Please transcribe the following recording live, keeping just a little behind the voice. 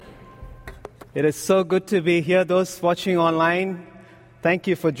It is so good to be here. Those watching online, thank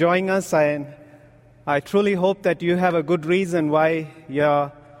you for joining us. I truly hope that you have a good reason why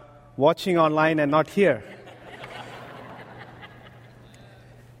you're watching online and not here.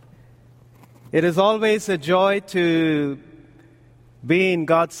 It is always a joy to be in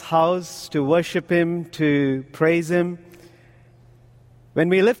God's house, to worship Him, to praise Him. When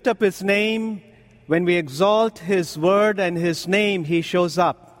we lift up His name, when we exalt His word and His name, He shows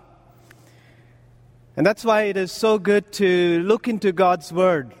up. And that's why it is so good to look into God's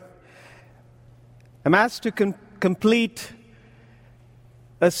word. I'm asked to complete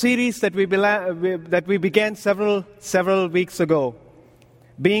a series that we began several weeks ago,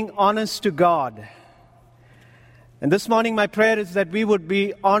 being honest to God. And this morning my prayer is that we would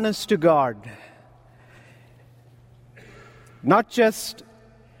be honest to God. Not just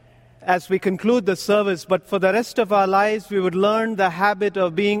as we conclude the service, but for the rest of our lives we would learn the habit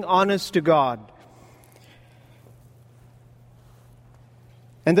of being honest to God.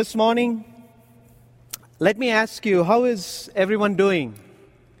 And this morning, let me ask you, how is everyone doing?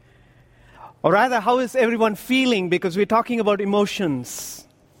 Or rather, how is everyone feeling? Because we're talking about emotions.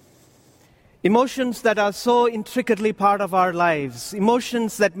 Emotions that are so intricately part of our lives.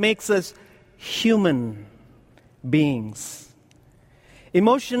 Emotions that makes us human beings.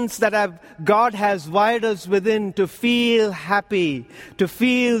 Emotions that God has wired us within to feel happy, to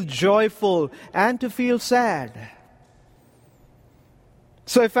feel joyful, and to feel sad.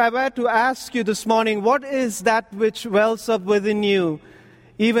 So if I were to ask you this morning, what is that which wells up within you,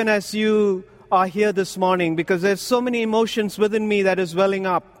 even as you are here this morning? Because there's so many emotions within me that is welling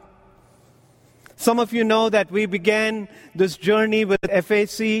up. Some of you know that we began this journey with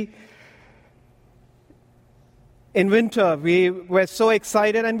FAC in winter. We were so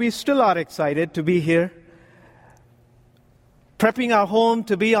excited, and we still are excited to be here. Prepping our home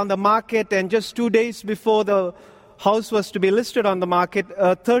to be on the market, and just 2 days before the house was to be listed on the market,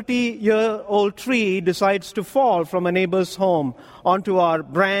 a 30-year-old tree decides to fall from a neighbor's home onto our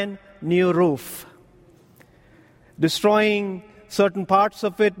brand new roof, destroying certain parts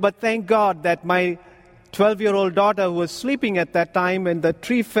of it. But thank God that my 12-year-old daughter, who was sleeping at that time when the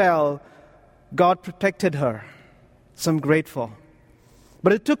tree fell, God protected her. So I'm grateful.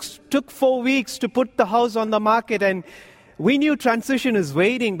 But it took 4 weeks to put the house on the market, and we knew transition is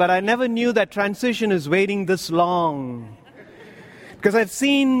waiting, but I never knew that transition is waiting this long. Because I've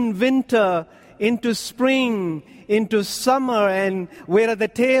seen winter into spring, into summer, and we're at the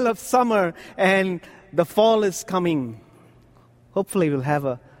tail of summer, and the fall is coming. Hopefully we'll have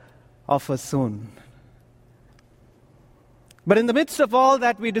an offer soon. But in the midst of all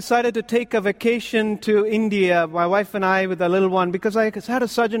that, we decided to take a vacation to India, my wife and I, with our little one, because I had a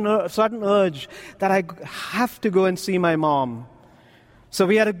sudden urge that I have to go and see my mom. So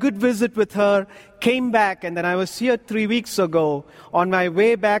we had a good visit with her, came back, and then I was here 3 weeks ago on my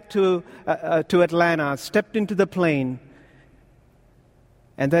way back to Atlanta, stepped into the plane,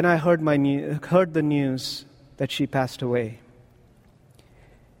 and then I heard the news that she passed away.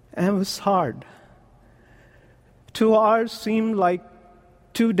 And it was hard. 2 hours seemed like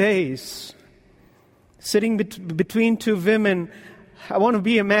 2 days. Sitting between two women, I want to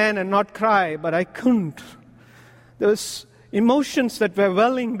be a man and not cry, but I couldn't. There was emotions that were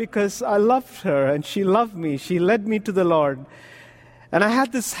welling because I loved her and she loved me. She led me to the Lord. And I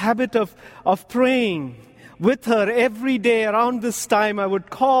had this habit of praying with her every day. Around this time I would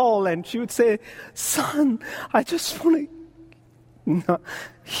call and she would say, "Son, I just want to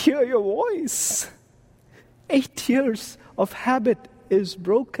hear your voice." 8 years of habit is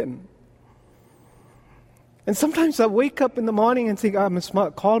broken. And sometimes I wake up in the morning and think, I must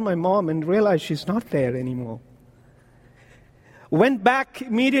call my mom, and realize she's not there anymore. Went back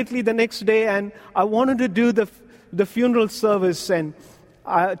immediately the next day, and I wanted to do the funeral service and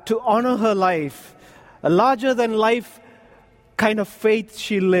to honor her life, a larger-than-life kind of faith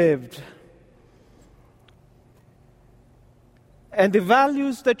she lived. And the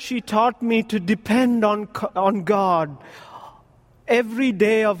values that she taught me to depend on God every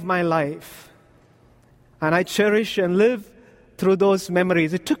day of my life. And I cherish and live through those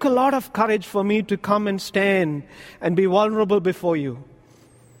memories. It took a lot of courage for me to come and stand and be vulnerable before you.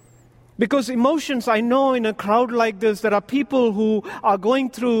 Because emotions, I know in a crowd like this, there are people who are going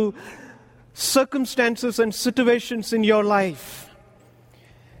through circumstances and situations in your life.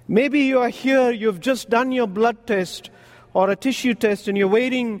 Maybe you are here, you've just done your blood test or a tissue test, and you're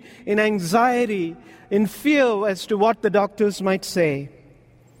waiting in anxiety, in fear as to what the doctors might say.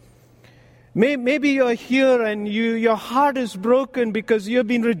 Maybe you're here and your heart is broken because you've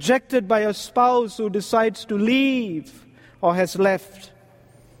been rejected by a spouse who decides to leave or has left.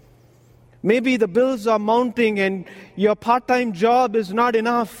 Maybe the bills are mounting and your part-time job is not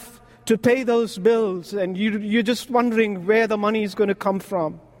enough to pay those bills, and you're just wondering where the money is going to come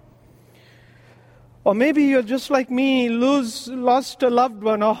from. Or maybe you're just like me, lost a loved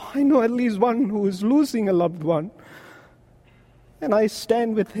one. Oh, I know at least one who is losing a loved one. And I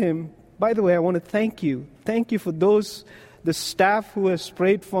stand with him. By the way, I want to thank you. Thank you for the staff who has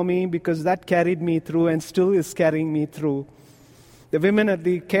prayed for me, because that carried me through and still is carrying me through. The women at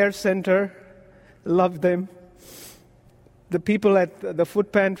the care center, love them. The people at the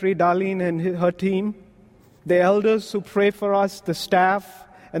food pantry, Darlene and her team. The elders who pray for us, the staff,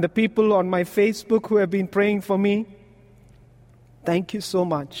 and the people on my Facebook who have been praying for me. Thank you so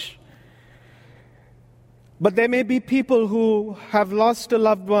much. But there may be people who have lost a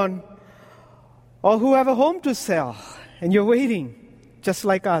loved one or who have a home to sell, and you're waiting, just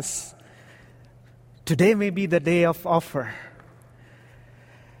like us. Today may be the day of offer.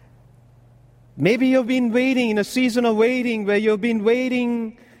 Maybe you've been waiting in a season of waiting where you've been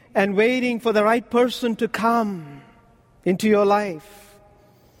waiting and waiting for the right person to come into your life.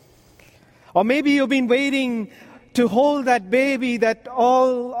 Or maybe you've been waiting to hold that baby that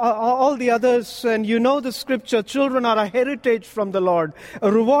all the others, and you know the scripture, children are a heritage from the Lord,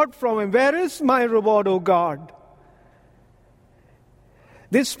 a reward from Him. Where is my reward, O God?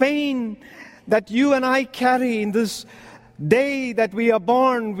 This pain that you and I carry in this day that we are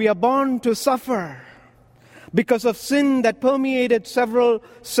born to suffer because of sin that permeated several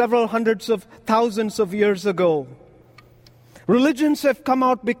hundreds of thousands of years ago. Religions have come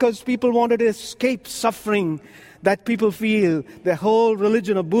out because people wanted to escape suffering that people feel. The whole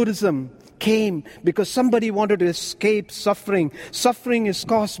religion of Buddhism came because somebody wanted to escape suffering. Suffering is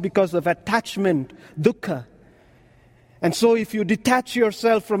caused because of attachment, dukkha. And so if you detach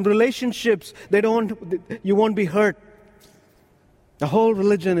yourself from relationships, you won't be hurt. The whole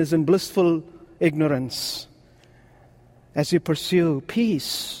religion is in blissful ignorance as you pursue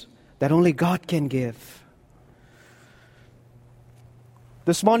peace that only God can give.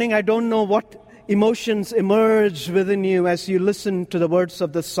 This morning, I don't know what emotions emerge within you as you listen to the words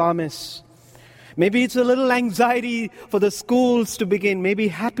of the psalmist. Maybe it's a little anxiety for the schools to begin. Maybe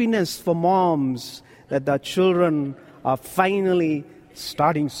happiness for moms that their children are finally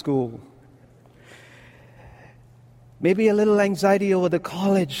starting school. Maybe a little anxiety over the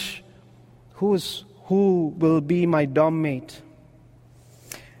college. Who will be my dorm mate?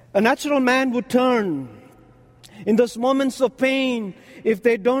 A natural man would turn in those moments of pain. If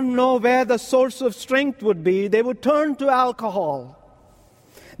they don't know where the source of strength would be, they would turn to alcohol.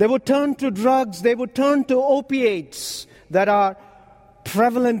 They would turn to drugs. They would turn to opiates that are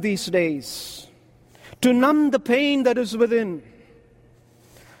prevalent these days to numb the pain that is within.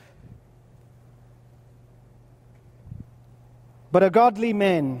 But a godly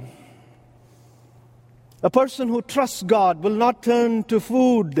man, a person who trusts God, will not turn to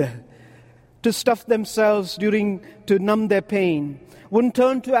food to stuff themselves to numb their pain. Wouldn't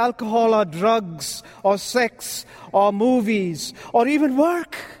turn to alcohol or drugs or sex or movies or even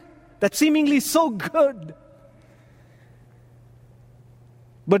work that's seemingly so good.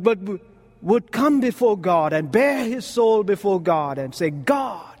 But would come before God and bare his soul before God and say,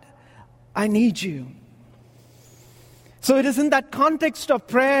 God, I need you. So it is in that context of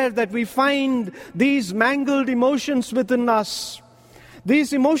prayer that we find these mangled emotions within us.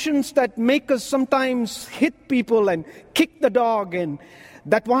 These emotions that make us sometimes hit people and kick the dog, and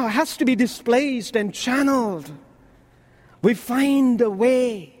that has to be displaced and channeled. We find a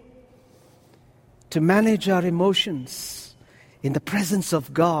way to manage our emotions in the presence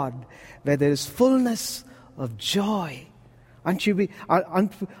of God, where there is fullness of joy. Aren't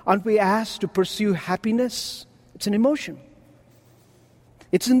we asked to pursue happiness? It's an emotion.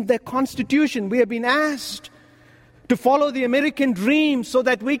 It's in the Constitution. We have been asked to follow the American dream so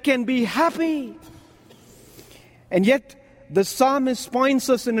that we can be happy. And yet, the psalmist points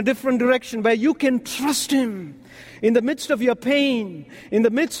us in a different direction where you can trust him in the midst of your pain, in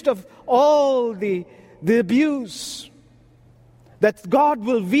the midst of all the abuse, that God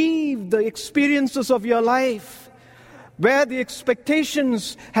will weave the experiences of your life where the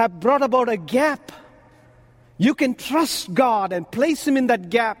expectations have brought about a gap. You can trust God and place him in that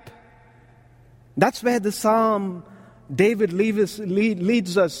gap. That's where the Psalm David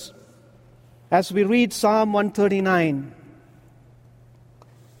leads us as we read Psalm 139.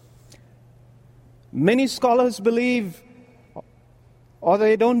 Many scholars believe, or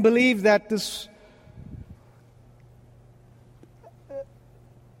they don't believe, that this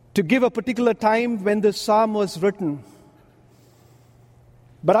to give a particular time when this psalm was written.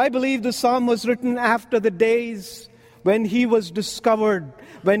 But I believe the psalm was written after the days when he was discovered,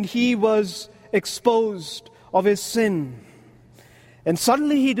 when he was exposed of his sin. And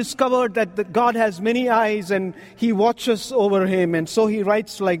suddenly he discovered that God has many eyes and he watches over him. And so he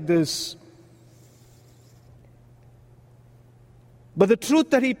writes like this. But the truth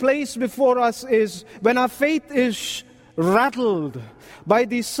that he placed before us is, when our faith is rattled by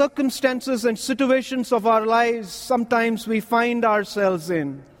these circumstances and situations of our lives sometimes we find ourselves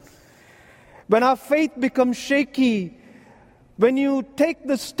in, when our faith becomes shaky, when you take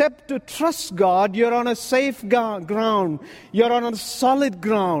the step to trust God, you're on a safe ground. You're on a solid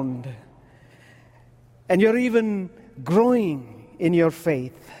ground. And you're even growing in your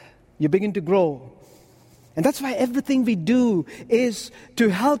faith. You begin to grow. And that's why everything we do is to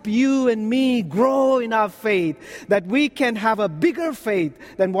help you and me grow in our faith, that we can have a bigger faith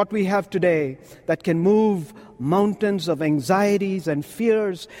than what we have today, that can move mountains of anxieties and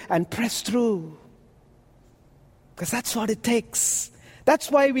fears and press through. Because that's what it takes.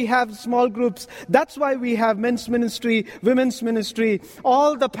 That's why we have small groups. That's why we have men's ministry, women's ministry.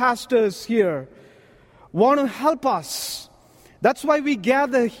 All the pastors here want to help us. That's why we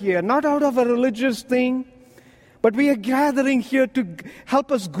gather here, not out of a religious thing, but we are gathering here to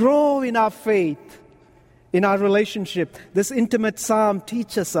help us grow in our faith, in our relationship. This intimate psalm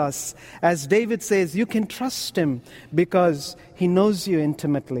teaches us, as David says, you can trust him because he knows you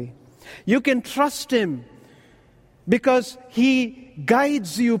intimately. You can trust him because he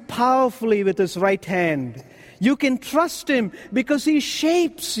guides you powerfully with his right hand. You can trust him because he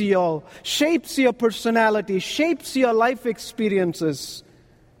shapes your personality, shapes your life experiences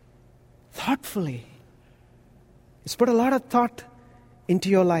thoughtfully. He's put a lot of thought into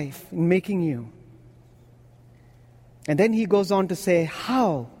your life in making you. And then he goes on to say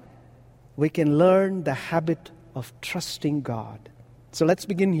how we can learn the habit of trusting God. So let's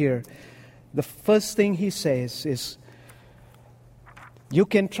begin here. The first thing he says is, you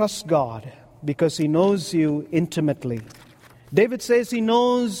can trust God because he knows you intimately. David says he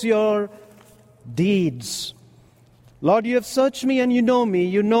knows your deeds. Lord, you have searched me and you know me.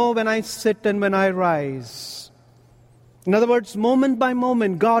 You know when I sit and when I rise. In other words, moment by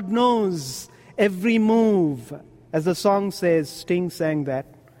moment, God knows every move. As the song says, Sting sang that.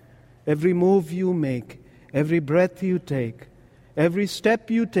 Every move you make, every breath you take, every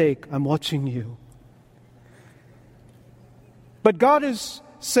step you take, I'm watching you. But God is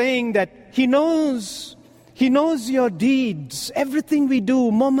saying that He knows your deeds, everything we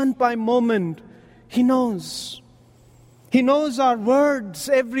do, moment by moment, He knows. He knows our words,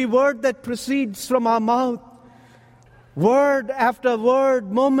 every word that proceeds from our mouth. Word after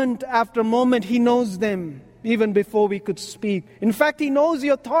word, moment after moment, He knows them, even before we could speak. In fact, He knows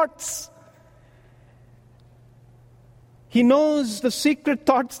your thoughts. He knows the secret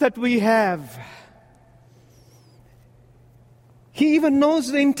thoughts that we have. He even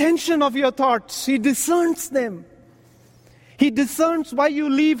knows the intention of your thoughts. He discerns them. He discerns why you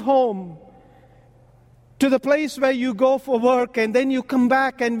leave home to the place where you go for work, and then you come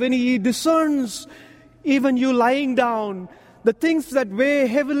back, and when He discerns even you lying down, the things that weigh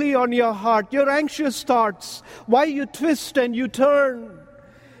heavily on your heart, your anxious thoughts, why you twist and you turn,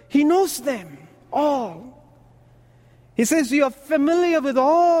 He knows them all. He says, you are familiar with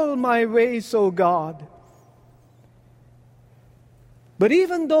all my ways, O God. But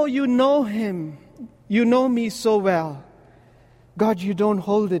even though you know Him, you know me so well, God, you don't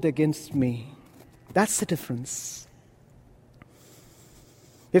hold it against me. That's the difference.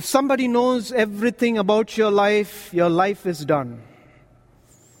 If somebody knows everything about your life is done.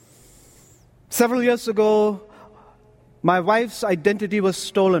 Several years ago, my wife's identity was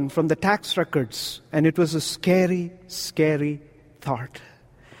stolen from the tax records, and it was a scary, scary thought.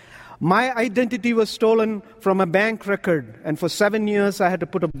 My identity was stolen from a bank record, and for 7 years I had to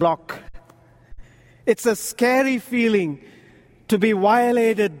put a block. It's a scary feeling to be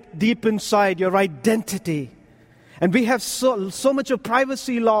violated deep inside your identity. And we have so much of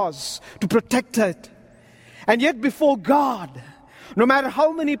privacy laws to protect it. And yet before God, no matter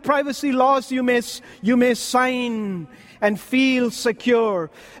how many privacy laws you may sign and feel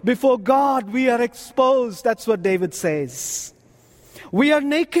secure, before God we are exposed. That's what David says. We are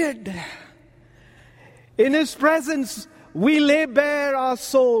naked. In His presence, we lay bare our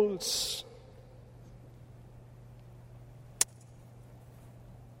souls.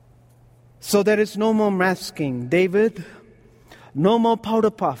 So there is no more masking, David. No more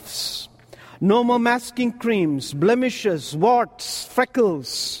powder puffs. No more masking creams, blemishes, warts,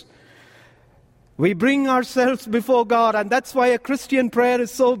 freckles. We bring ourselves before God, and that's why a Christian prayer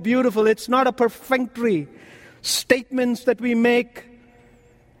is so beautiful. It's not a perfunctory statements that we make.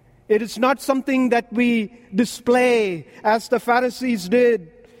 It is not something that we display as the Pharisees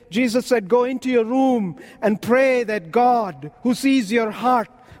did. Jesus said, go into your room and pray that God, who sees your heart,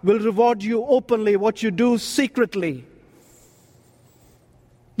 will reward you openly what you do secretly.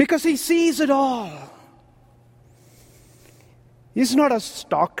 Because He sees it all. He's not a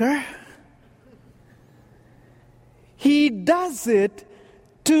stalker. He does it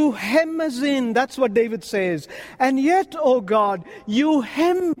to hem us in. That's what David says. And yet, oh God, you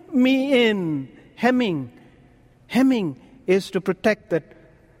hem me in. Hemming is to protect that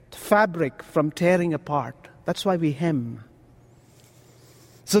fabric from tearing apart. That's why we hem.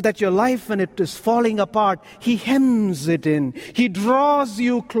 So that your life, when it is falling apart, He hems it in. He draws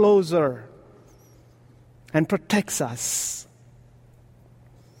you closer and protects us.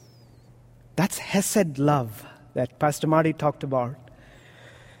 That's Hesed love that Pastor Marty talked about.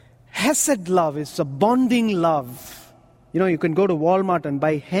 Hesed love is a bonding love. You can go to Walmart and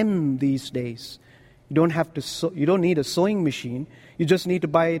buy hem these days. You don't need a sewing machine. You just need to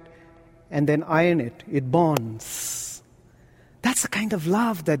buy it and then iron it. It bonds. That's the kind of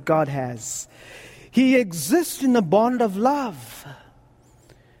love that God has. He exists in a bond of love.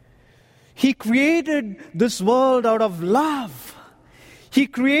 He created this world out of love. He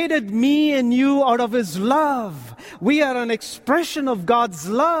created me and you out of His love. We are an expression of God's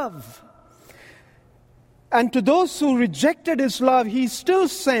love. And to those who rejected His love, He still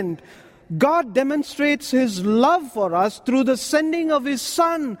sent. God demonstrates His love for us through the sending of His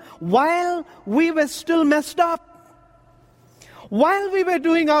Son while we were still messed up. While we were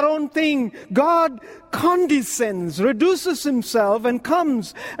doing our own thing, God condescends, reduces Himself, and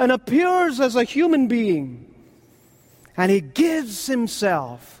comes and appears as a human being. And He gives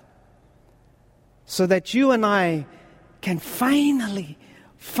Himself so that you and I can finally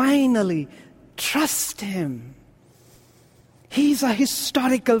trust Him. He's a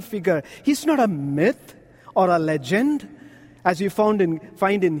historical figure. He's not a myth or a legend, as you find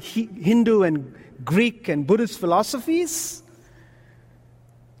in Hindu and Greek and Buddhist philosophies.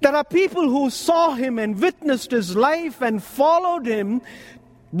 There are people who saw Him and witnessed His life and followed Him.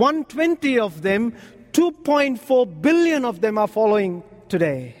 120 of them, 2.4 billion of them are following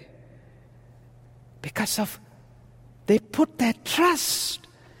today. Because they put their trust.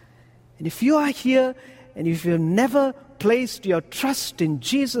 And if you are here and if you've never placed your trust in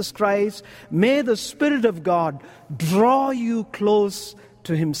Jesus Christ, may the Spirit of God draw you close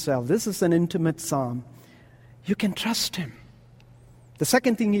to Himself. This is an intimate psalm. You can trust Him. The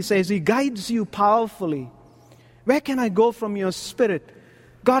second thing He says, He guides you powerfully. Where can I go from your Spirit?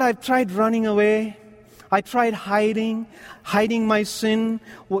 God, I've tried running away. I tried hiding my sin,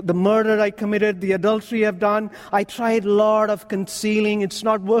 the murder I committed, the adultery I've done. I tried, Lord, of concealing. It's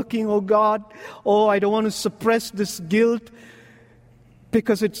not working, oh God. Oh, I don't want to suppress this guilt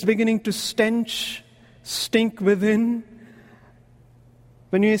because it's beginning to stink within.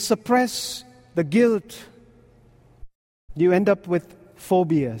 When you suppress the guilt, you end up with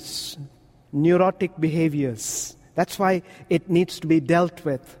phobias, neurotic behaviors. That's why it needs to be dealt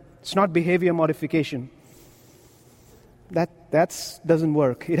with. It's not behavior modification. That doesn't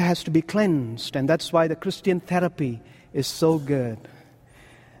work. It has to be cleansed. And that's why the Christian therapy is so good.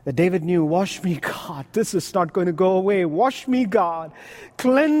 That David knew, wash me, God. This is not going to go away. Wash me, God.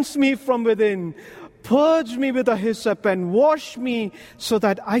 Cleanse me from within. Purge me with a hyssop and wash me so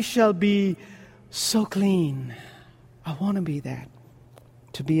that I shall be so clean. I want to be that.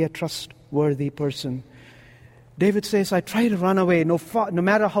 To be a trustworthy person. David says, I try to run away, no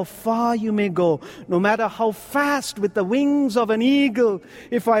matter how far you may go, no matter how fast with the wings of an eagle,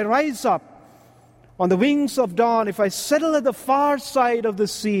 if I rise up on the wings of dawn, if I settle at the far side of the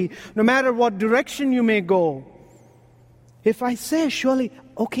sea, no matter what direction you may go, if I say, surely,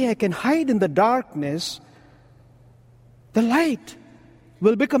 okay, I can hide in the darkness, the light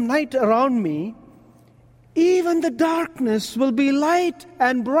will become night around me, even the darkness will be light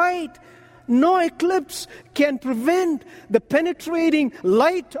and bright. No eclipse can prevent the penetrating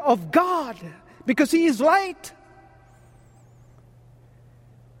light of God because He is light.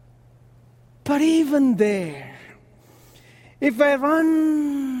 But even there, if I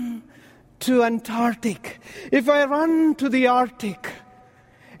run to Antarctic, if I run to the Arctic,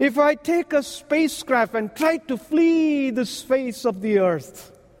 if I take a spacecraft and try to flee the space of the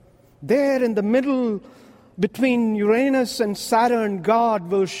earth, there in the middle between Uranus and Saturn, God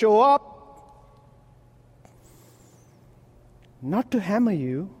will show up. Not to hammer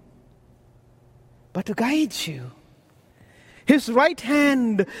you, but to guide you. His right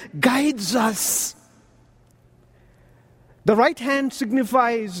hand guides us. The right hand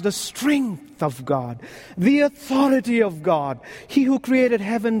signifies the strength of God, the authority of God. He who created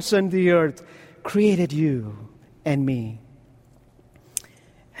heavens and the earth created you and me.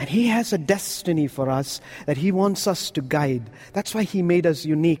 And He has a destiny for us that He wants us to guide. That's why He made us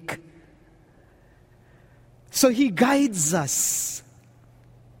unique. So He guides us.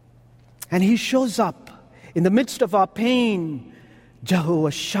 And He shows up in the midst of our pain.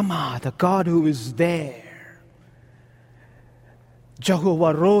 Jehovah Shammah, the God who is there.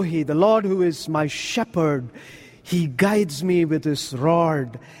 Jehovah Rohi, the Lord who is my shepherd. He guides me with His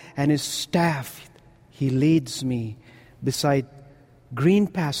rod and His staff. He leads me beside green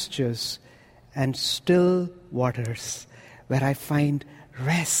pastures and still waters, where I find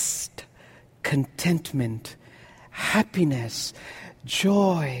rest, contentment, happiness,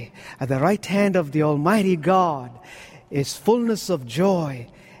 joy. At the right hand of the Almighty God is fullness of joy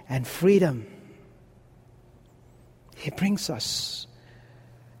and freedom. He brings us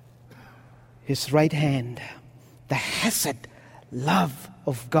His right hand, the Hesed, love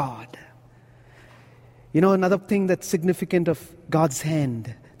of God. You know, another thing that's significant of God's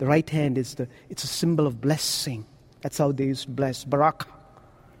hand, the right hand, is it's a symbol of blessing. That's how they used to bless. Barakah.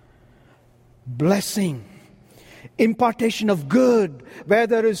 Blessing. Impartation of good. Where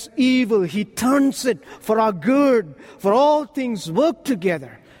there is evil, He turns it for our good. For all things work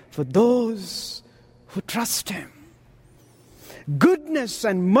together for those who trust Him. Goodness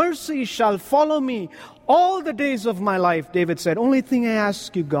and mercy shall follow me all the days of my life, David said. Only thing I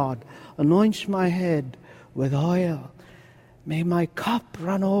ask you, God, anoint my head with oil. May my cup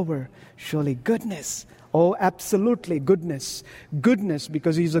run over. Surely goodness. Oh, absolutely goodness. Goodness,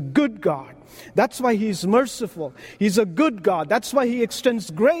 because He's a good God. That's why He's merciful. He's a good God. That's why He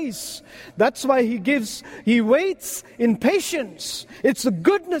extends grace. That's why He waits in patience. It's the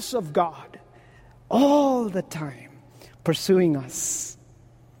goodness of God all the time pursuing us.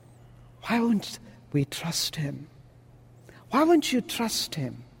 Why won't we trust Him? Why won't you trust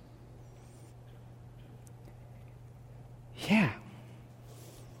Him? Yeah.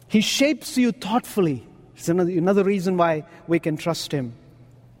 He shapes you thoughtfully. It's another reason why we can trust Him.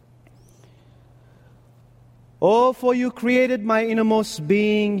 Oh, for you created my innermost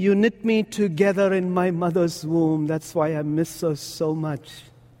being. You knit me together in my mother's womb. That's why I miss her so much.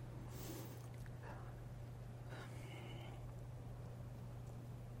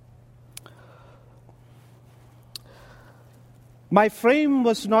 My frame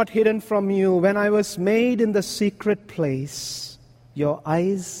was not hidden from you. When I was made in the secret place, your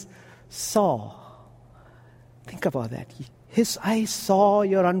eyes saw. Think about that. His eyes saw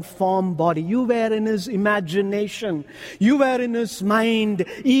your unformed body. You were in His imagination. You were in His mind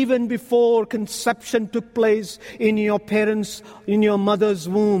even before conception took place in your parents, in your mother's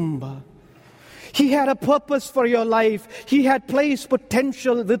womb. He had a purpose for your life. He had placed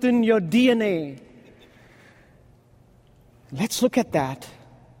potential within your DNA. Let's look at that.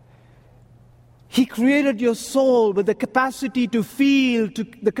 He created your soul with the capacity to feel,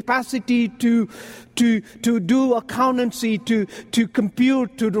 the capacity to do accountancy, to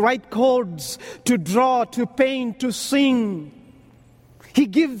compute, to write codes, to draw, to paint, to sing.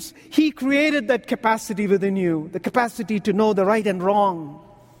 He created that capacity within you, the capacity to know the right and wrong.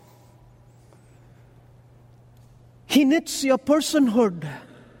 He knits your personhood.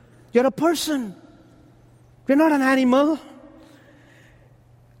 You're a person. You're not an animal.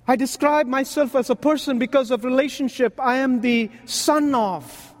 I describe myself as a person because of relationship. I am the son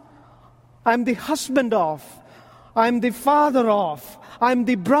of. I'm the husband of. I'm the father of. I'm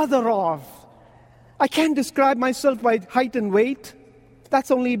the brother of. I can't describe myself by height and weight.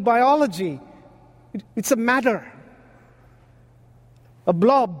 That's only biology. It's a matter. A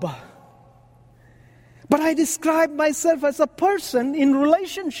blob. But I describe myself as a person in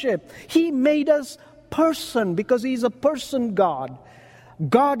relationship. He made us person because He's a person God.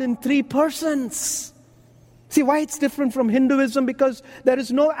 God in three persons. See why it's different from Hinduism? Because there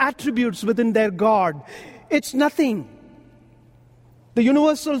is no attributes within their God. It's nothing. The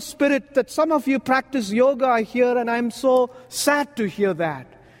universal spirit that some of you practice yoga, I hear, and I'm so sad to hear that.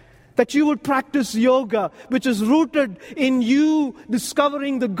 That you would practice yoga, which is rooted in you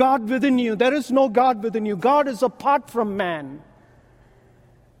discovering the God within you. There is no God within you. God is apart from man.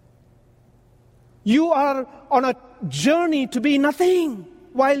 You are on a journey to be nothing,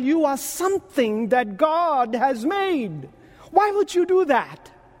 while you are something that God has made. Why would you do that?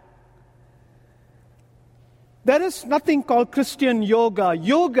 There is nothing called Christian yoga.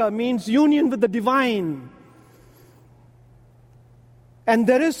 Yoga means union with the divine. And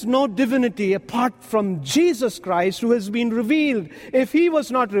there is no divinity apart from Jesus Christ who has been revealed. If He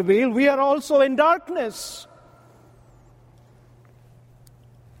was not revealed, we are also in darkness.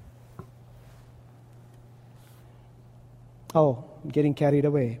 Oh, I'm getting carried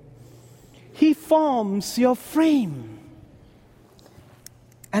away. He forms your frame.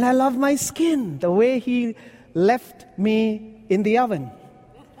 And I love my skin, the way He left me in the oven.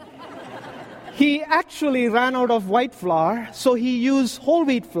 He actually ran out of white flour, so He used whole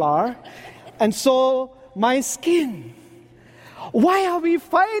wheat flour, and so my skin. Why are we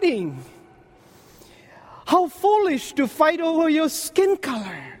fighting? How foolish to fight over your skin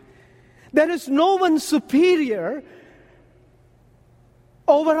color. There is no one superior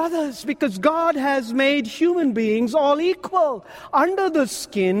over others because God has made human beings all equal. Under the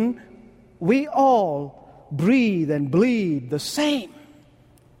skin, we all breathe and bleed the same.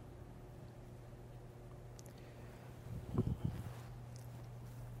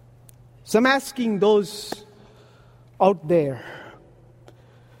 So I'm asking those out there,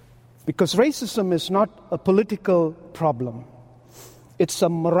 because racism is not a political problem. It's a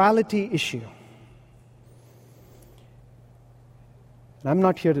morality issue. And I'm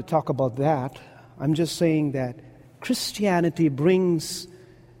not here to talk about that. I'm just saying that Christianity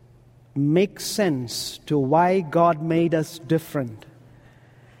makes sense to why God made us different.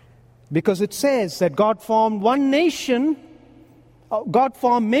 Because it says that God formed many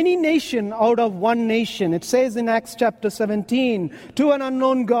nations out of one nation. It says in Acts chapter 17, to an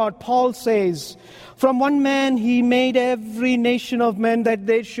unknown God, Paul says, from one man He made every nation of men that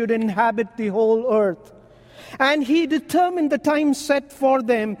they should inhabit the whole earth. And He determined the time set for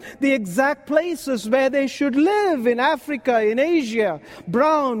them, the exact places where they should live, in Africa, in Asia,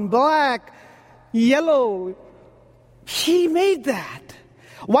 brown, black, yellow. He made that.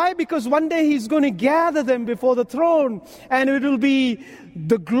 Why? Because one day He's going to gather them before the throne, and it will be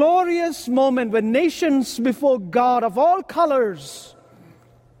the glorious moment when nations before God of all colors.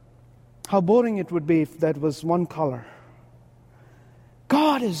 How boring it would be if that was one color.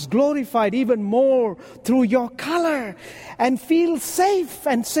 God is glorified even more through your color, and feel safe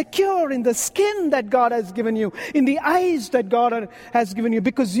and secure in the skin that God has given you, in the eyes that God has given you,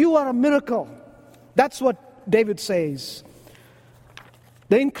 because you are a miracle. That's what David says.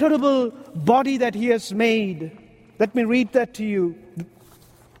 The incredible body that He has made. Let me read that to you.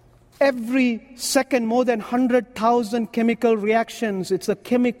 Every second, more than 100,000 chemical reactions. It's a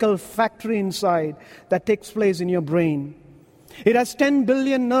chemical factory inside that takes place in your brain. It has 10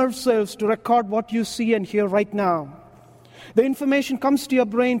 billion nerve cells to record what you see and hear right now. The information comes to your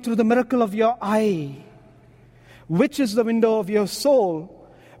brain through the miracle of your eye, which is the window of your soul,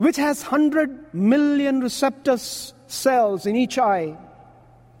 which has 100 million receptor cells in each eye.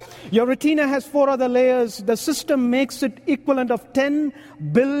 Your retina has 4 other layers. The system makes it equivalent of 10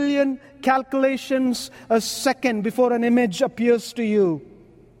 billion calculations a second before an image appears to you.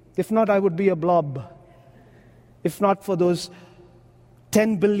 If not, I would be a blob. If not for those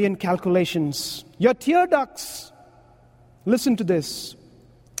 10 billion calculations. Your tear ducts, listen to this.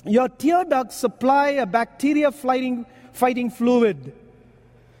 Your tear ducts supply a bacteria-fighting fluid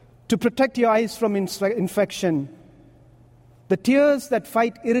to protect your eyes from infection. The tears that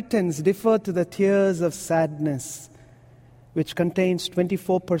fight irritants differ to the tears of sadness, which contains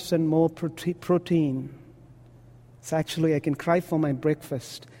 24% more protein. So actually, I can cry for my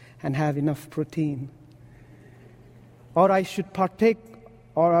breakfast and have enough protein. Or I should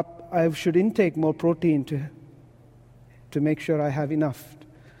intake more protein to make sure I have enough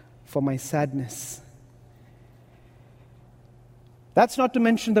for my sadness. That's not to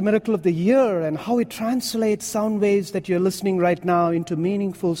mention the miracle of the ear and how it translates sound waves that you're listening right now into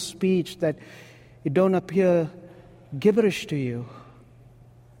meaningful speech, that it don't appear gibberish to you.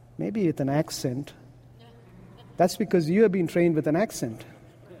 Maybe with an accent. That's because you have been trained with an accent.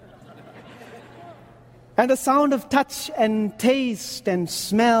 And the sound of touch and taste and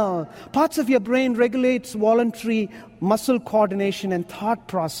smell. Parts of your brain regulates voluntary muscle coordination and thought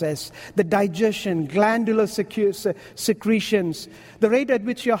process, the digestion, glandular secretions, the rate at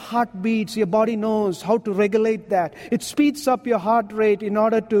which your heart beats. Your body knows how to regulate that. It speeds up your heart rate in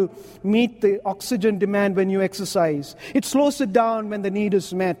order to meet the oxygen demand when you exercise. It slows it down when the need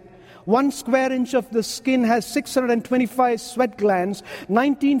is met. 1 square inch of the skin has 625 sweat glands,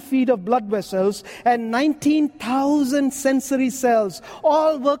 19 feet of blood vessels, and 19,000 sensory cells,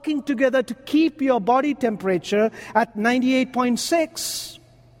 all working together to keep your body temperature at 98.6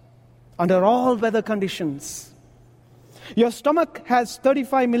 under all weather conditions. Your stomach has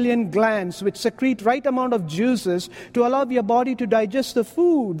 35 million glands which secrete right amount of juices to allow your body to digest the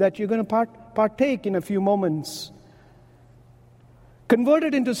food that you're going to partake in a few moments.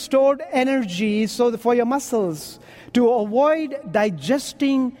 Converted into stored energy for your muscles. To avoid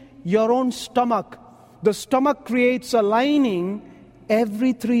digesting your own stomach, the stomach creates a lining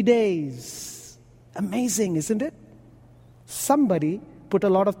every 3 days. Amazing, isn't it? Somebody put a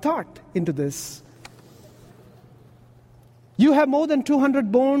lot of thought into this. You have more than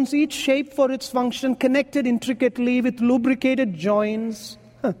 200 bones, each shaped for its function, connected intricately with lubricated joints.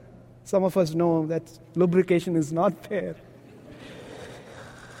 Some of us know that lubrication is not there.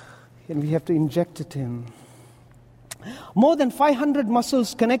 And we have to inject it in. More than 500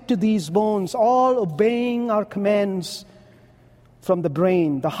 muscles connect to these bones, all obeying our commands from the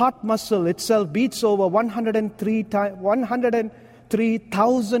brain. The heart muscle itself beats over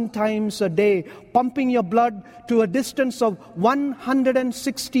 103,000 times a day, pumping your blood to a distance of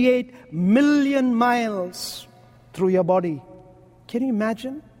 168 million miles through your body. Can you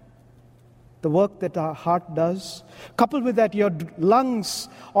imagine the work that our heart does? Coupled with that, your lungs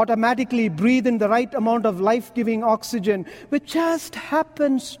automatically breathe in the right amount of life-giving oxygen, which just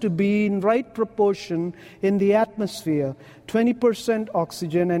happens to be in right proportion in the atmosphere. 20%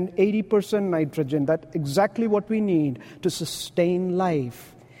 oxygen and 80% nitrogen. That's exactly what we need to sustain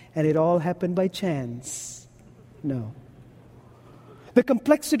life. And it all happened by chance. No. The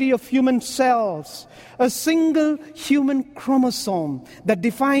complexity of human cells, a single human chromosome that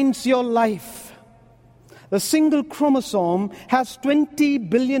defines your life. A single chromosome has 20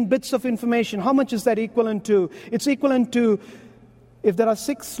 billion bits of information. How much is that equivalent to? It's equivalent to, if there are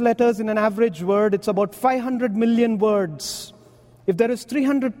 6 letters in an average word, it's about 500 million words. If there is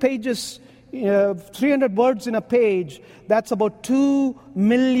 300 words in a page, that's about 2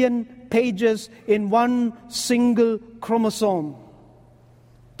 million pages in one single chromosome.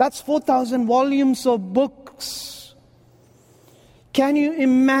 That's 4,000 volumes of books. Can you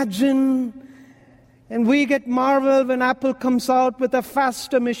imagine? And we get marveled when Apple comes out with a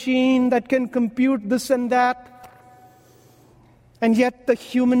faster machine that can compute this and that. And yet the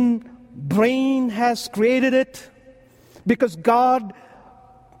human brain has created it because God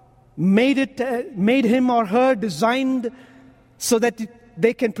made him or her, designed so that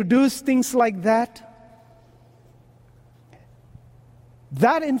they can produce things like that.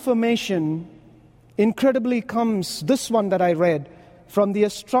 That information incredibly comes, this one that I read, from the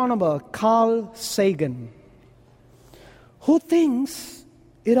astronomer Carl Sagan, who thinks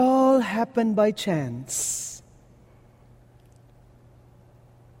it all happened by chance.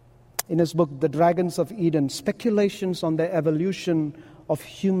 In his book, The Dragons of Eden, Speculations on the Evolution of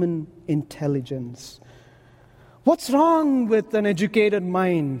Human Intelligence. What's wrong with an educated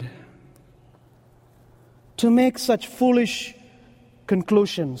mind to make such foolish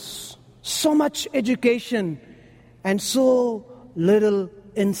conclusions? So much education and so little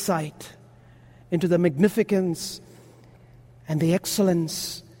insight into the magnificence and the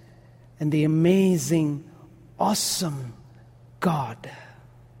excellence and the amazing, awesome God.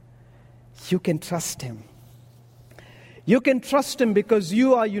 You can trust Him. You can trust Him because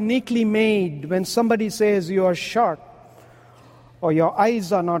you are uniquely made. When somebody says you are short, or your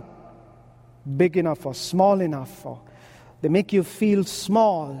eyes are not big enough or small enough, or they make you feel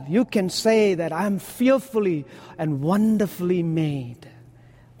small, you can say that I'm fearfully and wonderfully made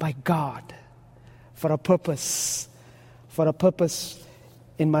by God for a purpose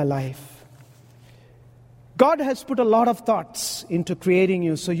in my life. God has put a lot of thoughts into creating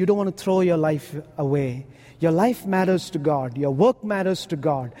you, so you don't want to throw your life away. Your life matters to God. Your work matters to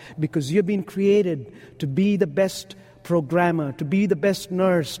God because you've been created to be the best programmer, to be the best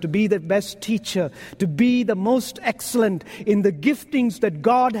nurse, to be the best teacher, to be the most excellent in the giftings that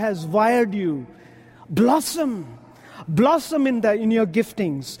God has wired you. Blossom in your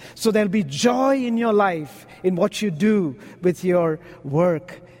giftings, so there'll be joy in your life, in what you do with your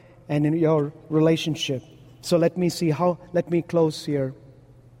work and in your relationship. So let me close here.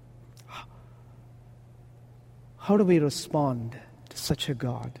 How do we respond to such a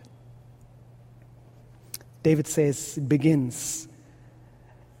God? David says, it begins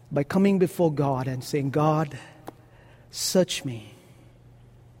by coming before God and saying, God, search me.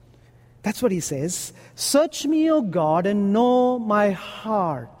 That's what he says. Search me, O God, and know my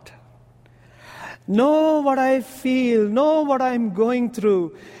heart. Know what I feel. Know what I'm going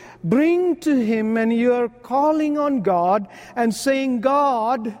through. Bring to Him, and you're calling on God and saying,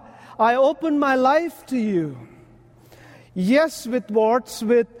 God, I open my life to you. Yes, with warts,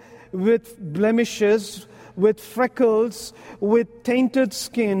 with blemishes, with freckles, with tainted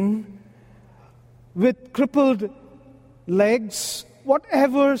skin, with crippled legs,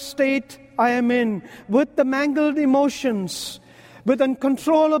 whatever state I am in, with the mangled emotions, with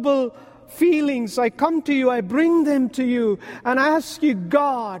uncontrollable feelings, I come to you, I bring them to you, and I ask you,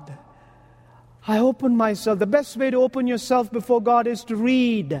 God, I open myself. The best way to open yourself before God is to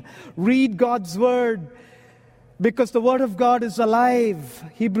read. Read God's Word, because the Word of God is alive.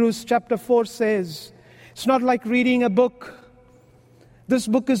 Hebrews chapter 4 says, it's not like reading a book This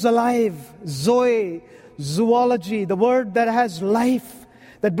book is alive. Zoe, zoology, the word that has life,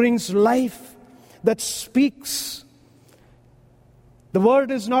 that brings life, that speaks. The word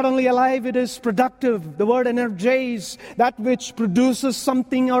is not only alive, it is productive. The word energize, that which produces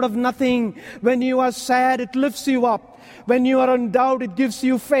something out of nothing. When you are sad, it lifts you up. When you are in doubt, it gives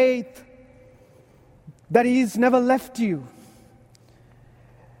you faith that He's never left you.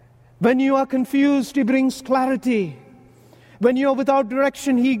 When you are confused, He brings clarity. When you are without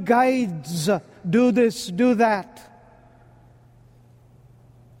direction, He guides. Do this, do that.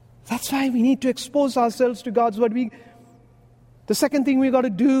 That's why we need to expose ourselves to God's Word. The second thing we got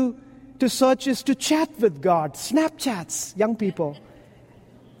to do to search is to chat with God. Snapchats, young people.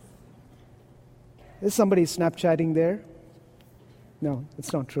 Is somebody Snapchatting there? No,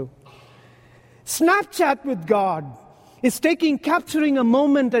 it's not true. Snapchat with God. It's capturing a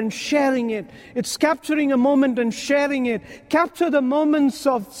moment and sharing it. It's capturing a moment and sharing it. Capture the moments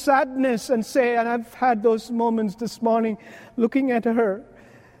of sadness and say, and I've had those moments this morning looking at her.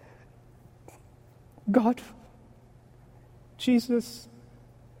 God, Jesus,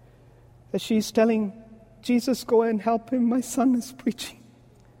 as she's telling Jesus, go and help him. My son is preaching.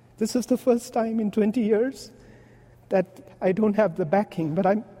 This is the first time in 20 years that I don't have the backing, but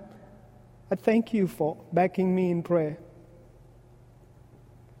I thank you for backing me in prayer.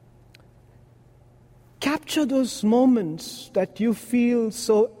 Capture those moments that you feel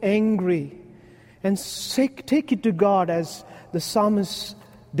so angry and take it to God as the psalmist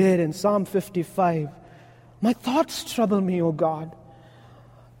did in Psalm 55. My thoughts trouble me, O God.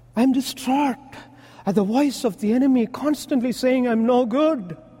 I'm distraught at the voice of the enemy constantly saying I'm no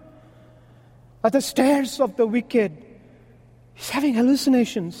good. At the stares of the wicked. He's having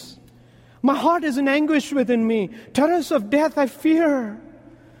hallucinations. My heart is in anguish within me. Terrors of death I fear.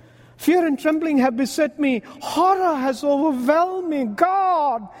 Fear and trembling have beset me. Horror has overwhelmed me.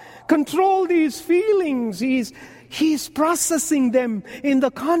 God, control these feelings. He's processing them in the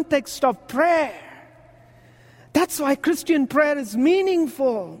context of prayer. That's why Christian prayer is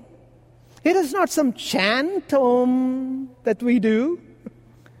meaningful. It is not some chant that we do.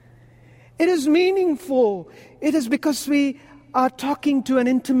 It is meaningful. It is because we are talking to an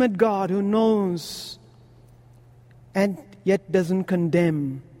intimate God who knows and yet doesn't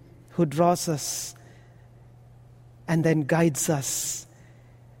condemn, who draws us and then guides us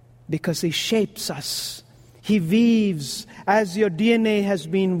because He shapes us. He weaves as your DNA has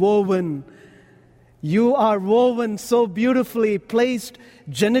been woven. You are woven so beautifully, placed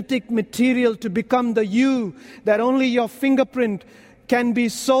genetic material to become the you that only your fingerprint can be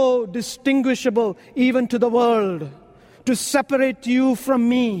so distinguishable even to the world, to separate you from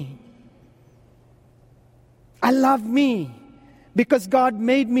me. I love me because God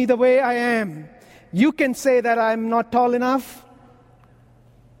made me the way I am. You can say that I'm not tall enough.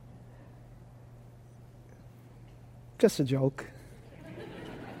 Just a joke.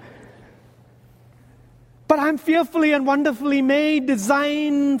 But I'm fearfully and wonderfully made,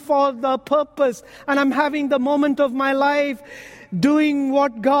 designed for the purpose. And I'm having the moment of my life doing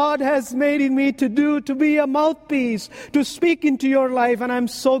what God has made in me to do, to be a mouthpiece, to speak into your life. And I'm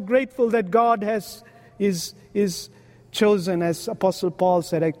so grateful that God is chosen, as Apostle Paul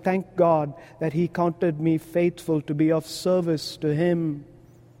said, I thank God that He counted me faithful to be of service to Him.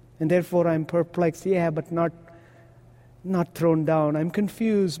 And therefore I'm perplexed, but not thrown down. I'm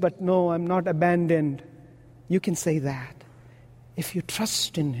confused, but no, I'm not abandoned. You can say that if you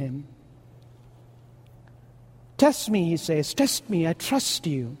trust in Him. Test me, He says. Test me, I trust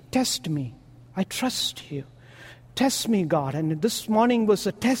you. Test me, I trust you. Test me, God. And this morning was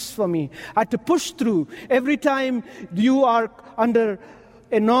a test for me. I had to push through. Every time you are under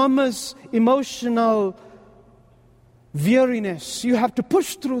enormous emotional weariness, you have to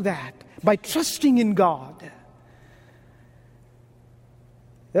push through that by trusting in God.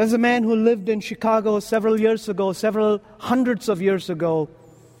 There's a man who lived in Chicago several hundreds of years ago,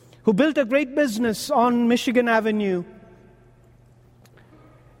 who built a great business on Michigan Avenue.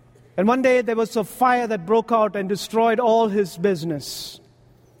 And one day there was a fire that broke out and destroyed all his business.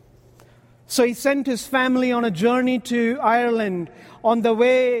 So he sent his family on a journey to Ireland. On the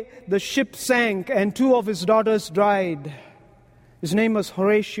way, the ship sank and 2 of his daughters died. His name was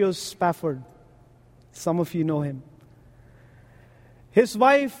Horatio Spafford. Some of you know him. His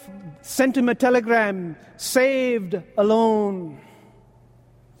wife sent him a telegram, saved alone.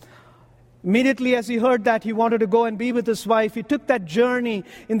 Immediately as he heard that, he wanted to go and be with his wife. He took that journey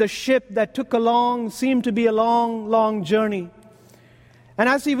in the ship that seemed to be a long, long journey. And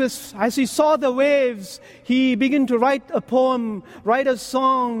as he saw the waves, he began to write a poem, write a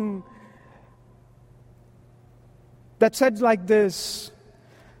song that said like this: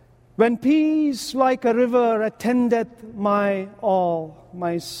 When peace like a river attendeth my all,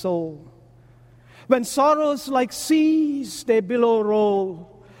 my soul. When sorrows like seas they below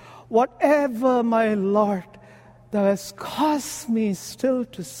roll, whatever, my Lord, thou hast caused me still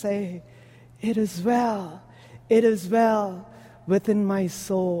to say, it is well within my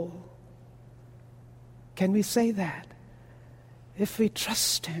soul. Can we say that? If we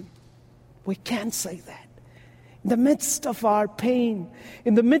trust Him, we can say that. In the midst of our pain,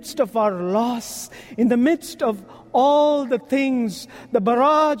 in the midst of our loss, in the midst of all the things, the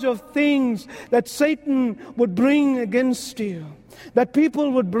barrage of things that Satan would bring against you, that people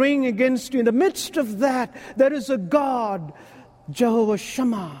would bring against you, in the midst of that, there is a God, Jehovah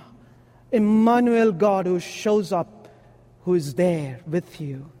Shammah, Emmanuel God, who shows up, who is there with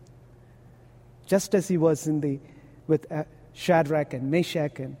you. Just as He was with Shadrach and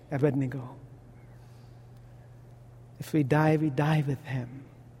Meshach and Abednego. If we die with Him.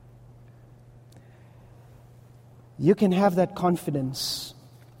 You can have that confidence.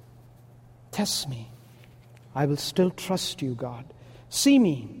 Test me. I will still trust you, God. See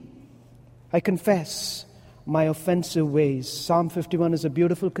me. I confess my offensive ways. Psalm 51 is a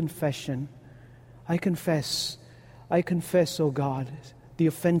beautiful confession. I confess, oh God, the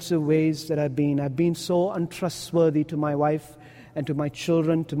offensive ways that I've been. I've been so untrustworthy to my wife and to my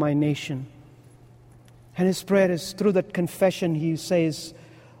children, to my nation. And his prayer is through that confession, he says,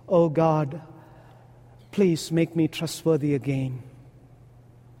 oh God, please make me trustworthy again.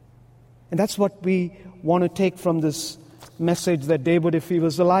 And that's what we want to take from this message, that David, if he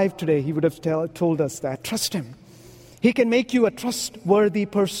was alive today, he would have told us that. Trust him. He can make you a trustworthy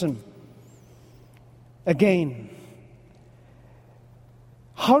person again.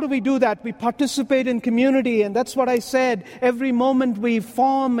 How do we do that? We participate in community, and that's what I said. Every moment we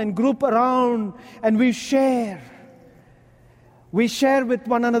form and group around and we share. We share with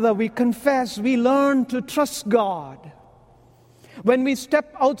one another. We confess. We learn to trust God. When we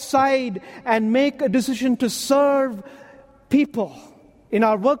step outside and make a decision to serve people in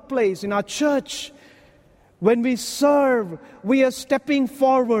our workplace, in our church, when we serve, we are stepping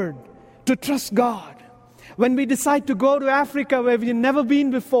forward to trust God. When we decide to go to Africa where we've never been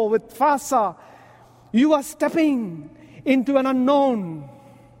before with FASA, you are stepping into an unknown.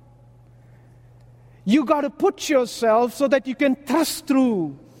 You got to put yourself so that you can thrust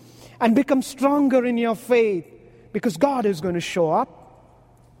through and become stronger in your faith, because God is going to show up.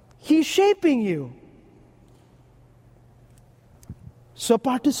 He's shaping you. So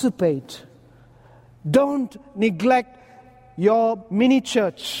participate. Don't neglect your mini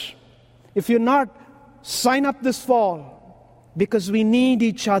church. If you're not, sign up this fall, because we need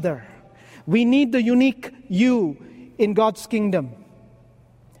each other. We need the unique you in God's kingdom.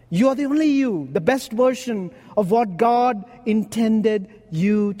 You are the only you, the best version of what God intended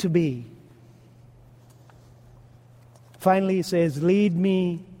you to be. Finally, he says, lead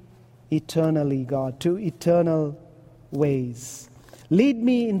me eternally, God, to eternal ways. Lead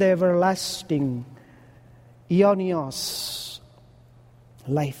me in the everlasting, aionios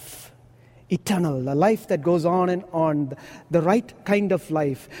life. Eternal, a life that goes on and on, the right kind of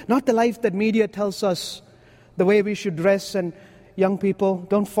life. Not the life that media tells us the way we should dress. And young people,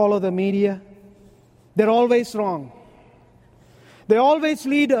 don't follow the media. They're always wrong. They always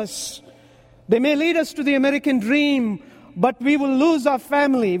lead us. They may lead us to the American dream, but we will lose our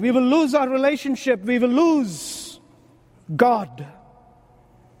family. We will lose our relationship. We will lose God.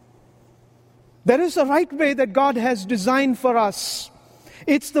 There is a right way that God has designed for us.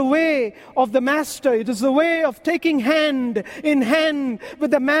 It's the way of the Master. It is the way of taking hand in hand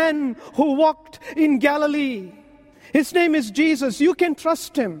with the man who walked in Galilee. His name is Jesus. You can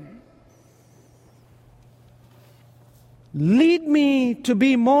trust Him. Lead me to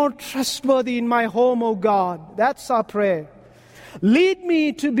be more trustworthy in my home, O God. That's our prayer. Lead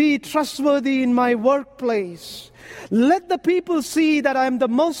me to be trustworthy in my workplace. Let the people see that I'm the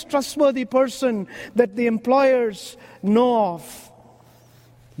most trustworthy person that the employers know of.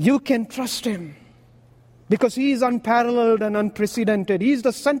 You can trust Him because He is unparalleled and unprecedented. He is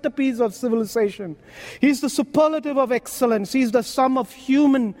the centerpiece of civilization. He is the superlative of excellence. He is the sum of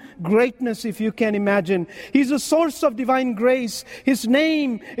human greatness, if you can imagine. He is the source of divine grace. His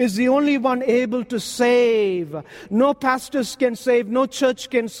name is the only one able to save. No pastors can save. No church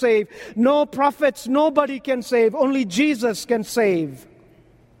can save. No prophets. Nobody can save. Only Jesus can save.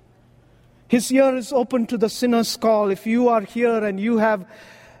 His ear is open to the sinner's call. If you are here and you have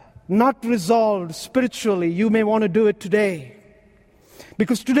not resolved spiritually, you may want to do it today.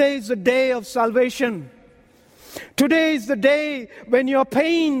 Because today is the day of salvation. Today is the day when your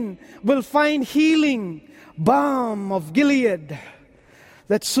pain will find healing. Balm of Gilead.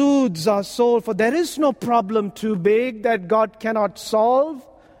 that soothes our soul. For there is no problem too big that God cannot solve.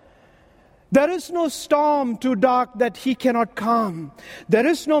 There is no storm too dark that He cannot calm. There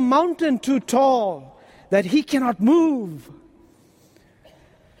is no mountain too tall that He cannot move.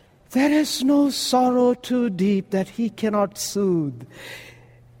 There is no sorrow too deep that He cannot soothe.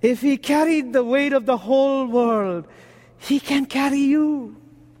 If He carried the weight of the whole world, He can carry you.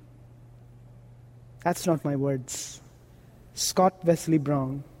 That's not my words. Scott Wesley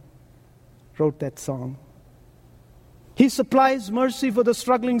Brown wrote that song. He supplies mercy for the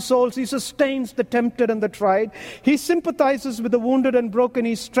struggling souls. He sustains the tempted and the tried. He sympathizes with the wounded and broken.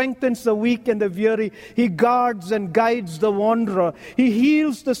 He strengthens the weak and the weary. He guards and guides the wanderer. He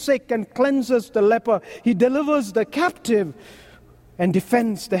heals the sick and cleanses the leper. He delivers the captive and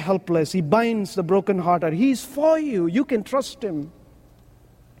defends the helpless. He binds the brokenhearted. He's for you. You can trust Him.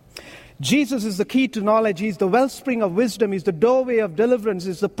 Jesus is the key to knowledge. He's the wellspring of wisdom. He's the doorway of deliverance.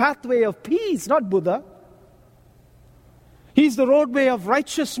 He's the pathway of peace, not Buddha. He's the roadway of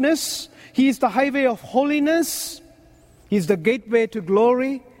righteousness. He's the highway of holiness. He's the gateway to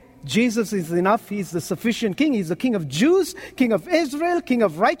glory. Jesus is enough. He's the sufficient King. He's the King of Jews, King of Israel, King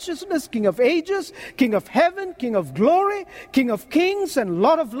of righteousness, King of ages, King of heaven, King of glory, King of kings and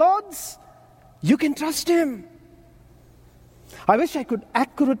Lord of lords. You can trust Him. I wish I could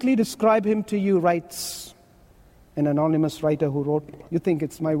accurately describe Him to you, writes an anonymous writer who wrote. You think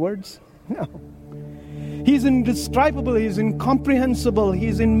it's my words? No. He's indescribable. He's incomprehensible.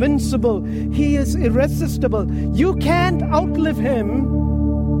 He's invincible. He is irresistible. You can't outlive Him,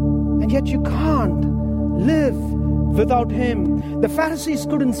 and yet you can't live without Him. The Pharisees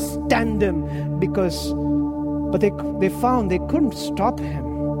couldn't stand Him but they found they couldn't stop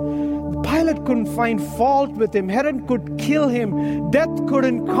Him. Pilate couldn't find fault with Him. Herod could kill Him. Death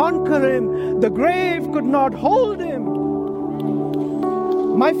couldn't conquer Him. The grave could not hold Him.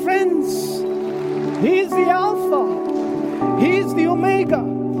 My friends, He is the Alpha. He is the Omega.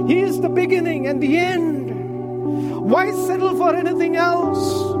 He is the beginning and the end. Why settle for anything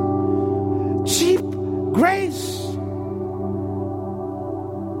else? Cheap grace.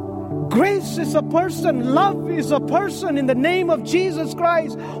 Grace is a person. Love is a person in the name of Jesus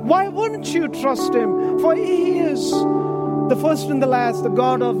Christ. Why wouldn't you trust Him? For He is the first and the last, the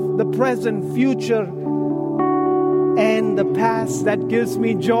God of the present, future, and the past. That gives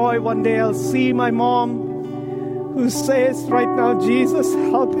me joy. One day I'll see my mom who says right now, Jesus,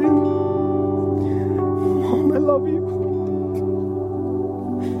 help him. Mom, I love you.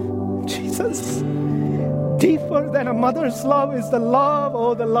 Jesus. Deeper than a mother's love is the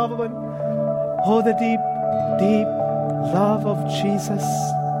love, the love of the deep, deep love of Jesus.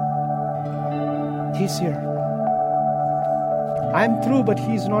 He's here. I'm through, but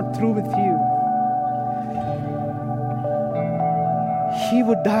He's not through with you. He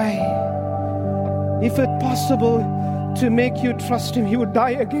would die. If it's possible to make you trust Him, He would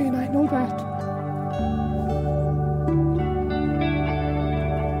die again. I know that.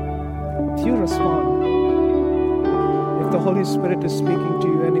 If you respond, the Holy Spirit is speaking to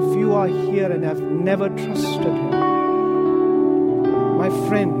you, and if you are here and have never trusted Him, my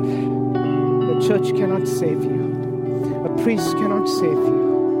friend, the church cannot save you. A priest cannot save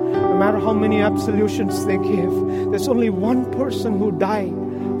you. No matter how many absolutions they give, there's only one person who died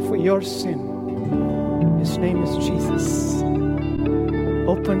for your sin. His name is Jesus.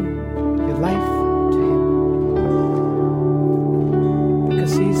 Open your life